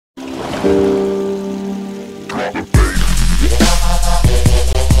The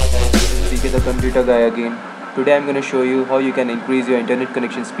computer guy again. Today I'm going to show you how you can increase your internet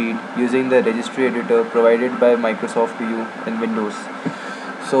connection speed using the registry editor provided by Microsoft to you in Windows.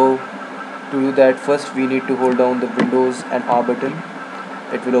 So to do that, first we need to hold down the Windows and R button.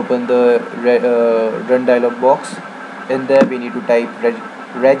 It will open the run dialog box. In there we need to type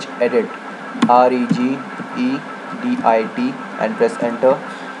regedit, regedit, and press enter.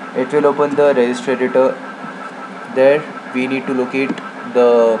 It will open the registry editor. There we need to locate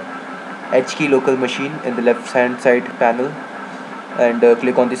the H key local machine in the left hand side panel and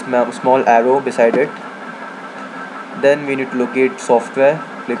click on this small arrow beside it. Then we need to locate software,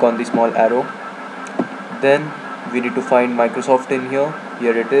 click on the small arrow. Then we need to find Microsoft in here.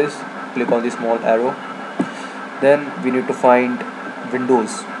 Here it is, click on the small arrow. Then we need to find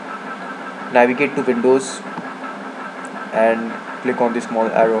Windows, navigate to Windows and click on the small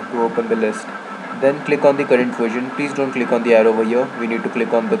arrow to open the list. Then click on the current version. Please don't click on the arrow over here. We need to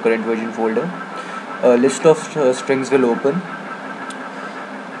click on the current version folder. A list of strings will open.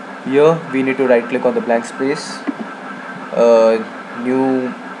 Here we need to right click on the blank space.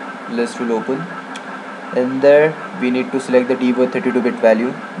 New list will open. In there we need to select the D-word 32-bit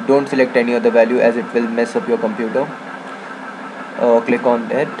value. Don't select any other value as it will mess up your computer. Click on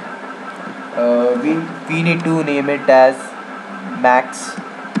it. We need to name it as max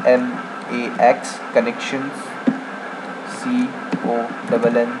MAX connections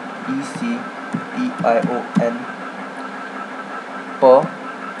CONNECTION per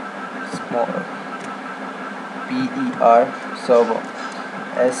small PER server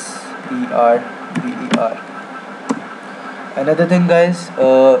SERVER. Another thing guys,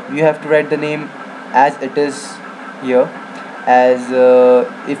 you have to write the name as it is here, as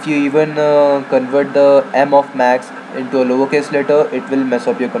if you even convert the M of max into a lowercase letter, it will mess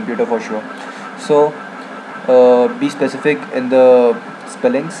up your computer for sure. So be specific in the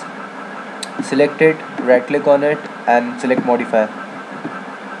spellings. Select it, right click on it and select modify.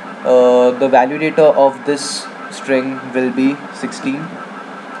 The value data of this string will be 16.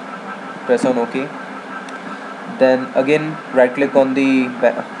 Press on OK. Then again right click on the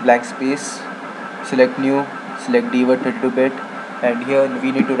blank space, select new, select D-word 32-bit, and here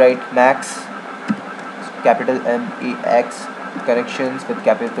we need to write max, capital MAX connections with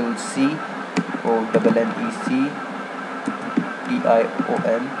capital CONNECTION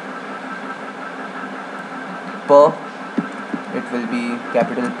per, it will be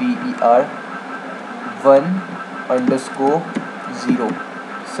capital PER 1_0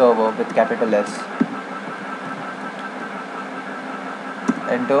 server with capital S.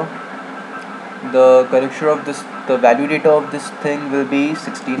 Enter. The connection of this, the value data of this thing will be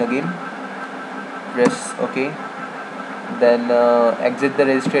 16 again. Press OK. Then exit the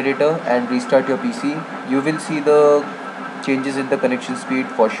registry editor and restart your PC. You will see the changes in the connection speed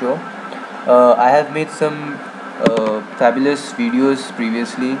for sure. I have made some fabulous videos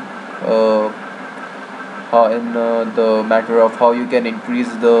previously in the matter of how you can increase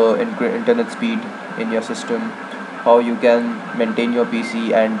the internet speed in your system, how you can maintain your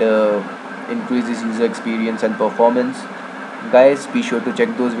PC and increase this user experience and performance. Guys, be sure to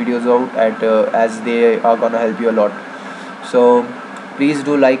check those videos out as they are gonna help you a lot. So please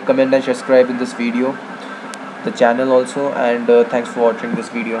do like, comment and subscribe in this video, the channel also, and thanks for watching this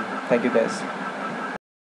video. Thank you guys.